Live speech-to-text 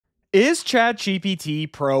Is ChatGPT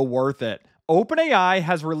Pro worth it? OpenAI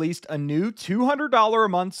has released a new $200 a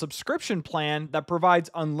month subscription plan that provides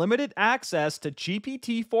unlimited access to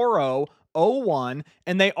GPT 4o, O1,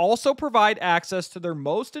 and they also provide access to their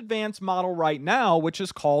most advanced model right now, which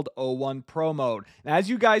is called O1 Pro Mode. And as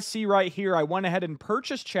you guys see right here, I went ahead and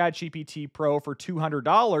purchased ChatGPT Pro for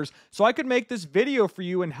 $200 so I could make this video for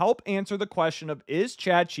you and help answer the question of is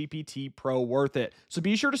ChatGPT Pro worth it? So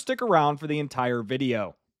be sure to stick around for the entire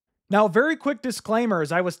video. Now, very quick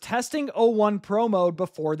disclaimers, I was testing O1 Pro Mode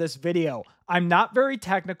before this video. I'm not very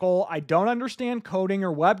technical, I don't understand coding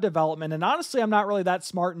or web development, and honestly, I'm not really that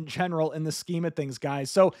smart in general in the scheme of things, guys.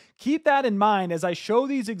 So keep that in mind as I show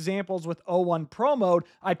these examples with O1 Pro Mode.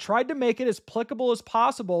 I tried to make it as applicable as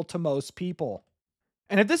possible to most people.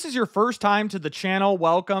 And if this is your first time to the channel,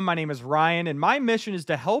 welcome. My name is Ryan, and my mission is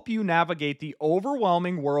to help you navigate the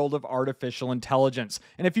overwhelming world of artificial intelligence.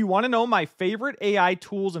 And if you want to know my favorite AI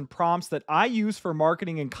tools and prompts that I use for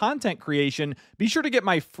marketing and content creation, be sure to get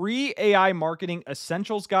my free AI Marketing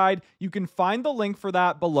Essentials Guide. You can find the link for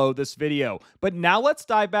that below this video. But now let's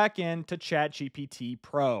dive back into ChatGPT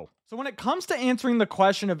Pro. So when it comes to answering the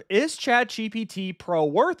question of is ChatGPT Pro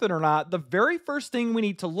worth it or not, the very first thing we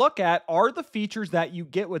need to look at are the features that you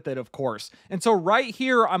get with it, of course. And so right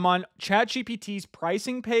here, I'm on ChatGPT's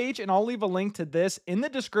pricing page, and I'll leave a link to this in the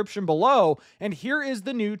description below. And here is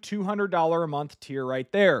the new $200 a month tier right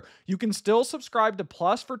there. You can still subscribe to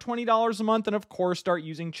Plus for $20 a month, and of course, start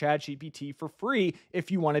using ChatGPT for free if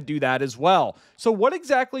you want to do that as well. So what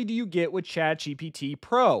exactly do you get with ChatGPT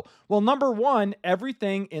Pro? Well, number one,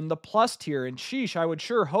 everything in the Plus tier, and sheesh, I would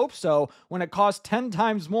sure hope so when it costs 10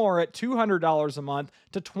 times more at $200 a month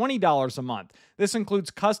to $20 a month. This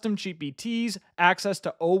includes custom GPTs, access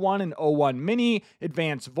to O1 and O1 Mini,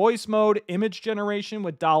 advanced voice mode, image generation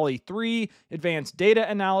with DALL-E 3, advanced data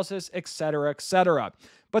analysis, etc., etc.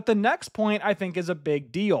 But the next point I think is a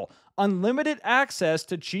big deal. Unlimited access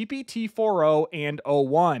to GPT 4o and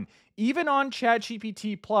O1. Even on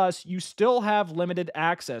ChatGPT Plus, you still have limited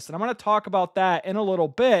access. And I'm going to talk about that in a little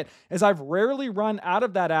bit, as I've rarely run out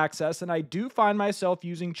of that access, and I do find myself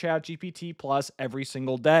using ChatGPT Plus every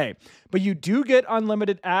single day. But you do get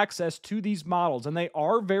unlimited access to these models, and they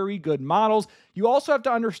are very good models. You also have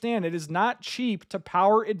to understand it is not cheap to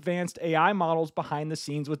power advanced AI models behind the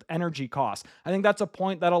scenes with energy costs. I think that's a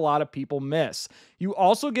point that a lot of people miss. You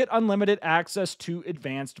also get unlimited access to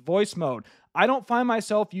advanced voice mode. I don't find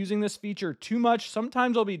myself using this feature too much.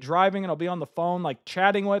 Sometimes I'll be driving and I'll be on the phone, like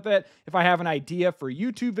chatting with it. If I have an idea for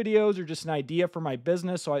YouTube videos or just an idea for my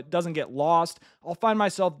business so it doesn't get lost, I'll find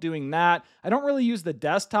myself doing that. I don't really use the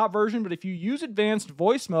desktop version, but if you use advanced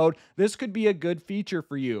voice mode, this could be a good feature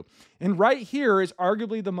for you. And right here is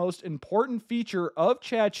arguably the most important feature of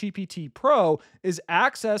ChatGPT Pro is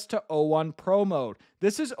access to O1 Pro Mode.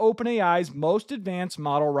 This is OpenAI's most advanced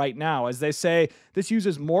model right now. As they say, this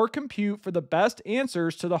uses more compute for the best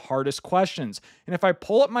answers to the hardest questions. And if I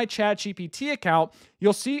pull up my ChatGPT account,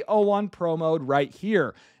 you'll see O1 Pro Mode right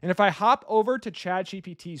here. And if I hop over to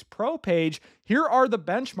ChatGPT's Pro page, here are the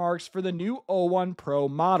benchmarks for the new O1 Pro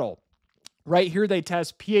model. Right here, they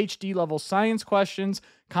test PhD level science questions,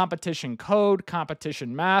 competition code,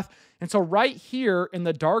 competition math. And so right here in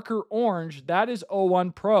the darker orange, that is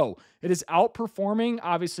O1 Pro. It is outperforming,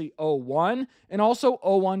 obviously, O1 and also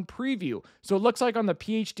O1 Preview. So it looks like on the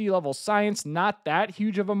PhD level science, not that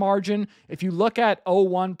huge of a margin. If you look at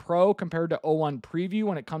O1 Pro compared to O1 Preview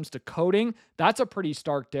when it comes to coding, that's a pretty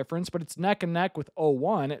stark difference, but it's neck and neck with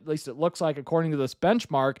O1, at least it looks like according to this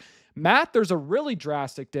benchmark. Math, there's a really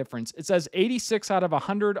drastic difference. It says 86 out of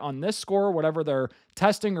 100 on this score, whatever they're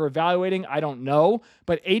testing or evaluating, I don't know,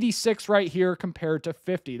 but 86 right here compared to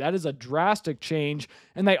 50. That is a drastic change.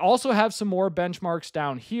 And they also have some more benchmarks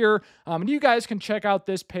down here. And you guys can check out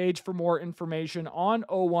this page for more information on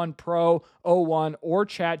O1 Pro, O1, or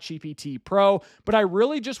ChatGPT Pro. But I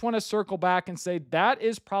really just want to circle back and say that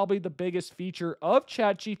is probably the biggest feature of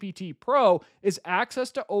ChatGPT Pro is access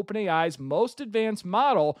to OpenAI's most advanced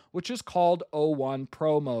model, which is called O1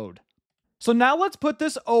 Pro Mode. So now let's put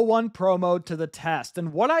this O1 Pro Mode to the test.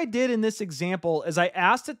 And what I did in this example is I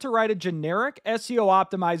asked it to write a generic SEO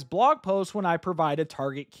optimized blog post when I provide a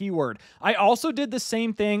target keyword. I also did the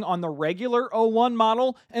same thing on the regular O1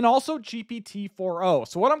 model and also GPT-4o.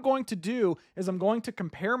 So what I'm going to do is I'm going to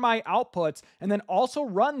compare my outputs and then also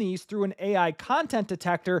run these through an AI content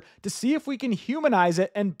detector to see if we can humanize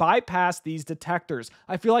it and bypass these detectors.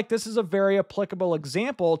 I feel like this is a very applicable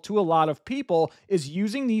example to a lot of people is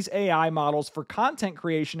using these AI models for content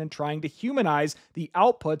creation and trying to humanize the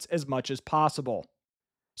outputs as much as possible.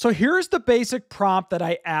 So here's the basic prompt that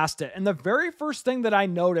I asked it. And the very first thing that I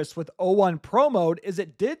noticed with O1 Pro Mode is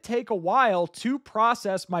it did take a while to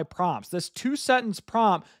process my prompts. This 2-sentence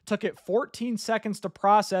prompt took it 14 seconds to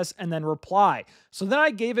process and then reply. So then I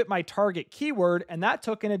gave it my target keyword, and that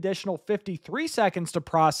took an additional 53 seconds to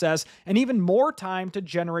process and even more time to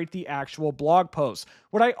generate the actual blog post.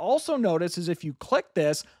 What I also noticed is if you click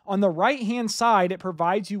this, on the right-hand side, it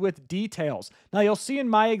provides you with details. Now you'll see in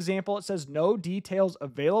my example, it says no details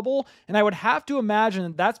available, and I would have to imagine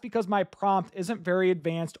that that's because my prompt isn't very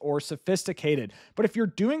advanced or sophisticated. But if you're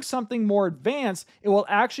doing something more advanced, it will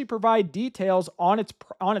actually provide details on its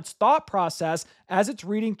thought process as it's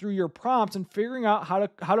reading through your prompts and figuring out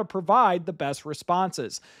how to provide the best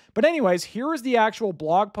responses. But anyways, here is the actual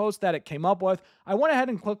blog post that it came up with. I went ahead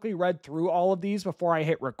and quickly read through all of these before I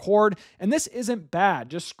hit record, and this isn't bad,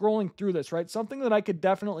 just scrolling through this, right? Something that I could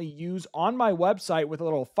definitely use on my website with a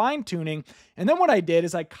little fine tuning. And then what I did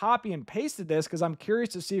is I copy and pasted this because I'm curious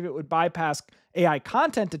to see if it would bypass AI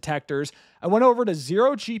content detectors. I went over to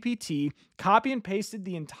ZeroGPT, copy and pasted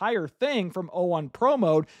the entire thing from O1 Pro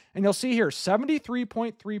Mode, and you'll see here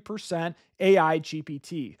 73.3% AI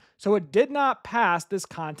GPT. So it did not pass this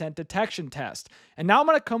content detection test. And now I'm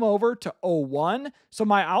going to come over to O1. So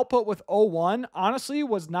my output with O1 honestly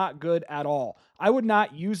was not good at all. I would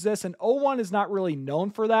not use this, and O1 is not really known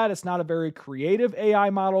for that. It's not a very creative AI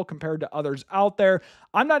model compared to others out there.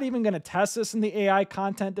 I'm not even going to test this in the AI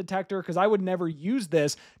content detector because I would never use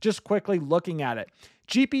this just quickly looking at it.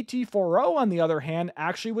 GPT-4o, on the other hand,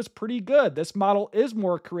 actually was pretty good. This model is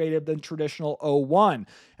more creative than traditional O1.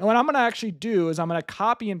 And what I'm going to actually do is I'm going to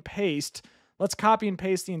copy and paste. Let's copy and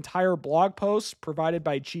paste the entire blog post provided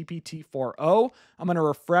by GPT-4o. I'm going to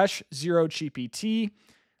refresh ZeroGPT.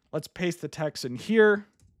 Let's paste the text in here.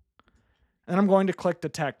 And I'm going to click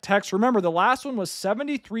Detect Text. Remember, the last one was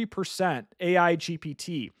 73% AI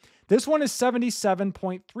GPT. This one is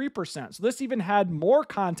 77.3%. So this even had more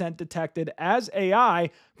content detected as AI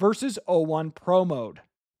versus O1 Pro Mode.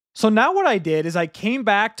 So now what I did is I came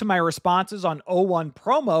back to my responses on O1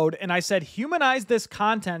 Pro Mode and I said, humanize this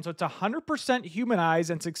content so it's 100% humanized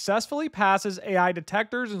and successfully passes AI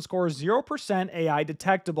detectors and scores 0% AI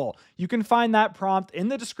detectable. You can find that prompt in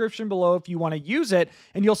the description below if you want to use it,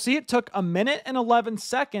 and you'll see it took 1 minute and 11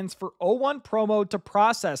 seconds for O1 Pro Mode to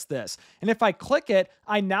process this. And if I click it,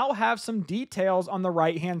 I now have some details on the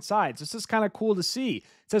right-hand side. So this is kind of cool to see.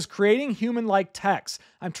 It says creating human-like text.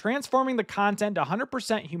 I'm transforming the content to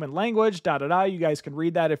 100% human language, You guys can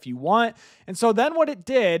read that if you want. And so then what it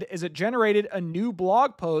did is it generated a new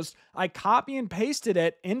blog post. I copy and pasted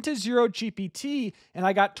it into ZeroGPT and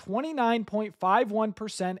I got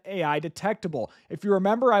 29.51% AI detectable. If you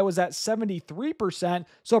remember, I was at 73%,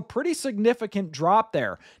 so a pretty significant drop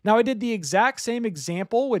there. Now I did the exact same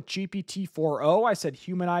example with GPT-4o. I said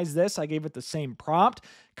humanize this. I gave it the same prompt.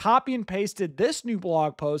 Copy and pasted this new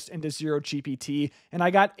blog post into ZeroGPT, and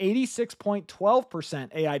I got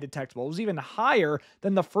 86.12% AI detectable. It was even higher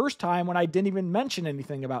than the first time when I didn't even mention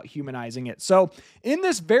anything about humanizing it. So in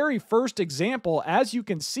this very first example, as you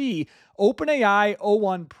can see, OpenAI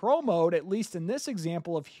O1 Pro Mode, at least in this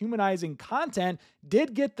example of humanizing content,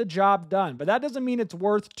 did get the job done. But that doesn't mean it's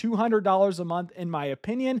worth $200 a month, in my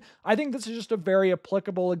opinion. I think this is just a very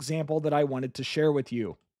applicable example that I wanted to share with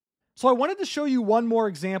you. So I wanted to show you one more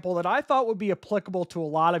example that I thought would be applicable to a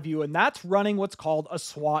lot of you, and that's running what's called a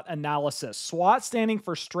SWOT analysis. SWOT standing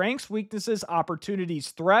for strengths, weaknesses,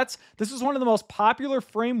 opportunities, threats. This is one of the most popular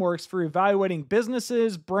frameworks for evaluating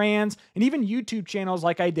businesses, brands, and even YouTube channels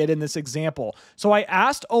like I did in this example. So I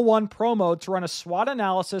asked O1 Pro Mode to run a SWOT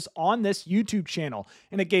analysis on this YouTube channel,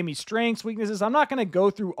 and it gave me strengths, weaknesses. I'm not going to go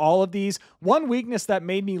through all of these. One weakness that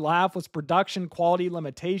made me laugh was production quality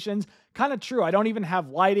limitations. Kind of true. I don't even have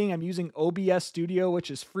lighting. I'm using OBS Studio,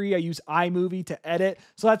 which is free. I use iMovie to edit.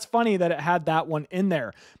 So that's funny that it had that one in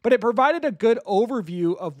there. But it provided a good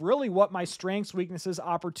overview of really what my strengths, weaknesses,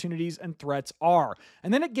 opportunities, and threats are.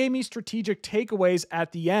 And then it gave me strategic takeaways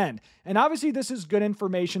at the end. And obviously this is good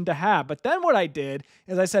information to have. But then what I did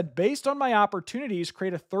is I said, based on my opportunities,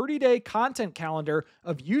 create a 30-day content calendar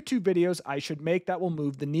of YouTube videos I should make that will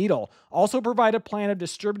move the needle. Also provide a plan of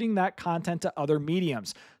distributing that content to other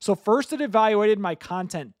mediums. So first, it evaluated my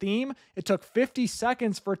content theme. It took 50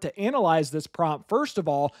 seconds for it to analyze this prompt. First of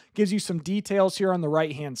all, gives you some details here on the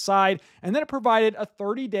right-hand side, and then it provided a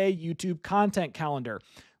 30-day YouTube content calendar.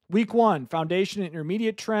 Week 1, foundation and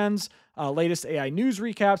intermediate trends, latest AI news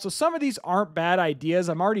recap. So some of these aren't bad ideas.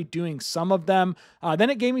 I'm already doing some of them. Then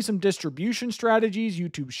it gave me some distribution strategies,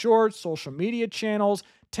 YouTube Shorts, social media channels,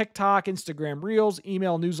 TikTok, Instagram Reels,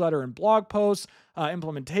 email, newsletter, and blog posts,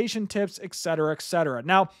 implementation tips, etc., etc.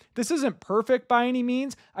 Now, this isn't perfect by any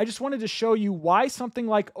means. I just wanted to show you why something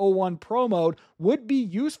like O1 Pro Mode would be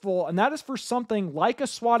useful, and that is for something like a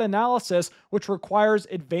SWOT analysis, which requires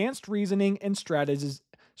advanced reasoning and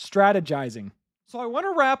strategizing. So I want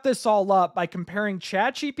to wrap this all up by comparing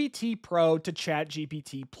ChatGPT Pro to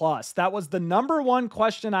ChatGPT Plus. That was the #1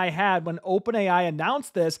 question I had when OpenAI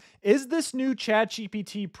announced this. Is this new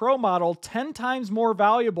ChatGPT Pro model 10 times more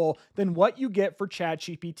valuable than what you get for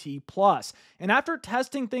ChatGPT Plus? And after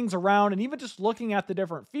testing things around and even just looking at the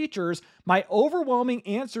different features, my overwhelming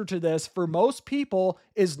answer to this for most people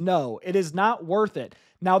is no, it is not worth it.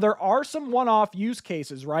 Now, there are some one-off use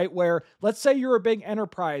cases, right? Where let's say you're a big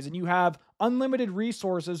enterprise and you have unlimited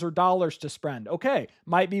resources or dollars to spend. Okay,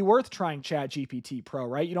 might be worth trying ChatGPT Pro,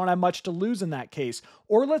 right? You don't have much to lose in that case.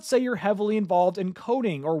 Or let's say you're heavily involved in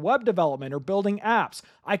coding or web development or building apps.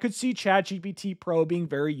 I could see ChatGPT Pro being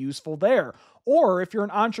very useful there. Or if you're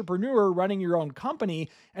an entrepreneur running your own company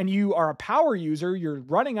and you are a power user, you're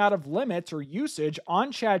running out of limits or usage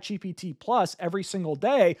on ChatGPT Plus every single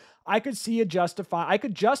day, I could justify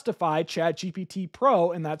ChatGPT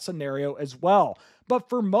Pro in that scenario as well. But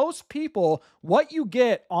for most people, what you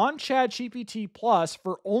get on ChatGPT Plus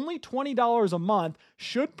for only $20 a month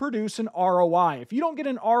should produce an ROI. If you don't get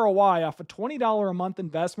an ROI off a $20 a month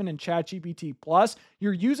investment in ChatGPT Plus,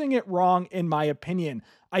 you're using it wrong, in my opinion.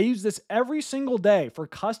 I use this every single day for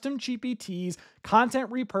custom GPTs, content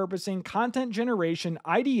repurposing, content generation,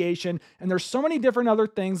 ideation, and there's so many different other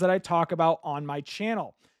things that I talk about on my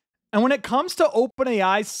channel. And when it comes to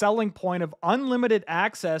OpenAI's selling point of unlimited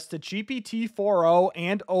access to GPT-4o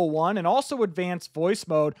and O1 and also advanced voice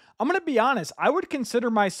mode, I'm going to be honest, I would consider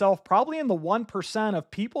myself probably in the 1% of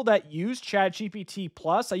people that use ChatGPT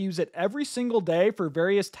Plus. I use it every single day for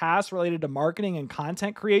various tasks related to marketing and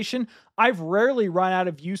content creation. I've rarely run out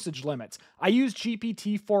of usage limits. I use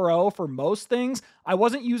GPT-4o for most things. I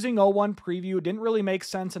wasn't using O1 Preview. It didn't really make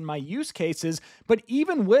sense in my use cases. But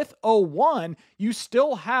even with O1, you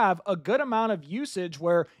still have a good amount of usage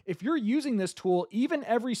where if you're using this tool even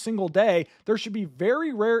every single day, there should be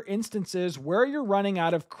very rare instances where you're running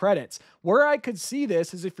out of credits. Where I could see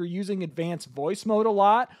this is if you're using advanced voice mode a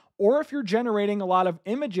lot, or if you're generating a lot of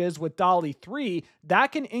images with DALL-E 3,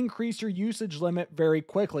 that can increase your usage limit very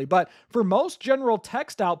quickly. But for most general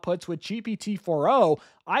text outputs with GPT-4o,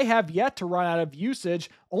 I have yet to run out of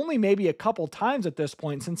usage, only maybe a couple times at this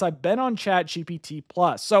point since I've been on ChatGPT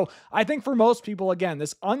Plus. So I think for most people, again,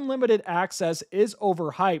 this unlimited access is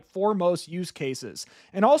overhyped for most use cases.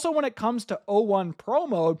 And also when it comes to O1 Pro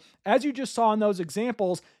mode, as you just saw in those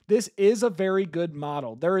examples, this is a very good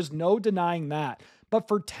model. There is no denying that. But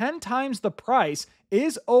for 10 times the price,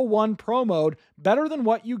 is O1 Pro mode better than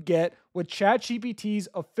what you get with ChatGPT's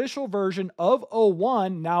official version of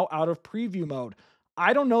O1 now out of preview mode?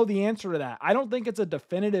 I don't know the answer to that. I don't think it's a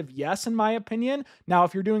definitive yes, in my opinion. Now,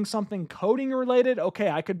 if you're doing something coding related, okay,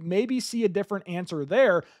 I could maybe see a different answer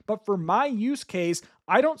there. But for my use case,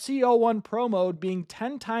 I don't see O1 Pro mode being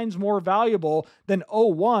 10 times more valuable than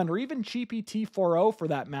O1 or even GPT-4o for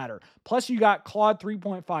that matter. Plus, you got Claude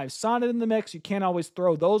 3.5 Sonnet in the mix. You can't always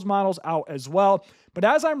throw those models out as well. But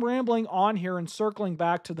as I'm rambling on here and circling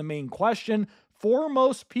back to the main question, for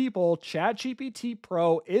most people, ChatGPT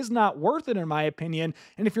Pro is not worth it, in my opinion.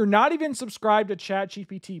 And if you're not even subscribed to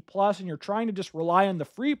ChatGPT Plus and you're trying to just rely on the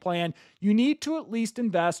free plan, you need to at least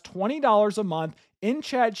invest $20 a month in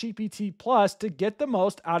ChatGPT Plus to get the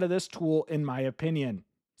most out of this tool, in my opinion.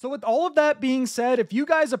 So with all of that being said, if you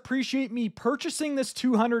guys appreciate me purchasing this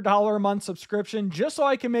 $200 a month subscription just so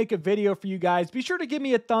I can make a video for you guys, be sure to give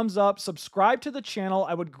me a thumbs up, subscribe to the channel.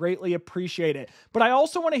 I would greatly appreciate it. But I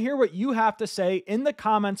also want to hear what you have to say in the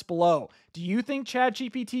comments below. Do you think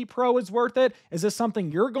ChatGPT Pro is worth it? Is this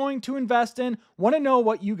something you're going to invest in? Want to know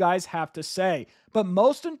what you guys have to say. But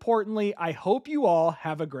most importantly, I hope you all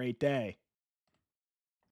have a great day.